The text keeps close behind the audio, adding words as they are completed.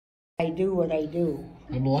I do what I do.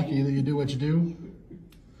 I'm lucky that you do what you do.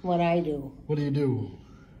 What I do. What do you do?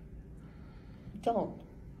 Don't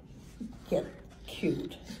get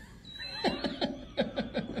cute.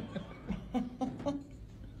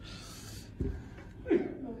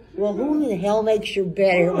 Well, who the hell makes your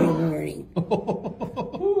bed every morning?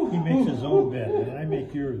 He makes his own bed, and I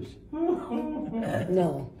make yours.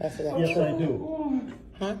 No, that's not Yes, true. I do.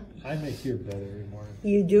 Huh? I make your bed every morning.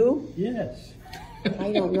 You do? Yes.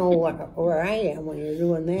 I don't know where I am when you're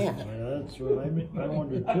doing that. That's what I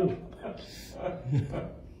wonder too.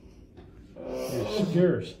 You're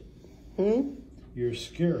scarce. You're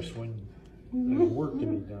scarce when there's work to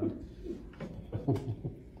be done.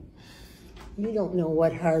 You don't know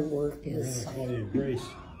what hard work I'm is. gonna call you Grace.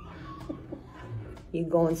 You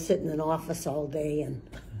go and sit in an office all day and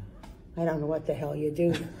I don't know what the hell you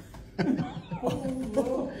do.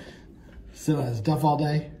 Sit on his duff all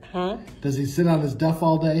day? Huh? Does he sit on his duff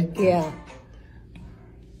all day? Yeah.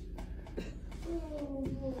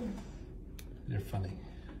 You're funny.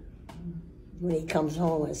 When he comes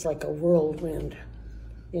home, it's like a whirlwind,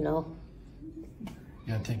 you know? You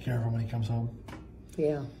gotta take care of him when he comes home?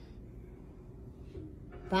 Yeah.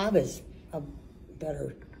 Bob is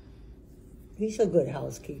he's a good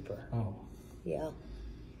housekeeper. Oh, Yeah.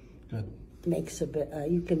 good. Makes a bed,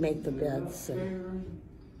 you can make the beds and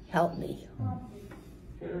help me.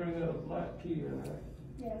 Carrying a black key, right?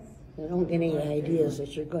 Yes. I don't get any ideas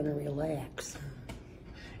that you're going to relax.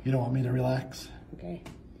 You don't want me to relax? Okay?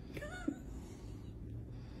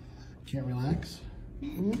 Can't relax?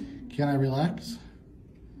 Can I relax?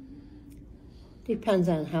 Depends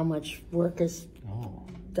on how much work is Oh,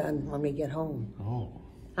 done when we get home. oh.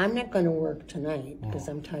 I'm not going to work tonight because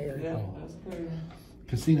I'm tired. Yeah, Oh. that's clear.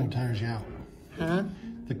 Casino tires you out. Huh?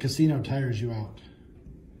 The casino tires you out.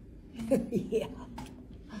 Yeah.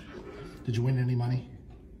 Did you win any money?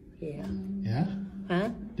 Yeah. Yeah? Huh?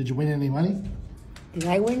 Did you win any money? Did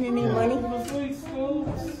I win any Yeah. money?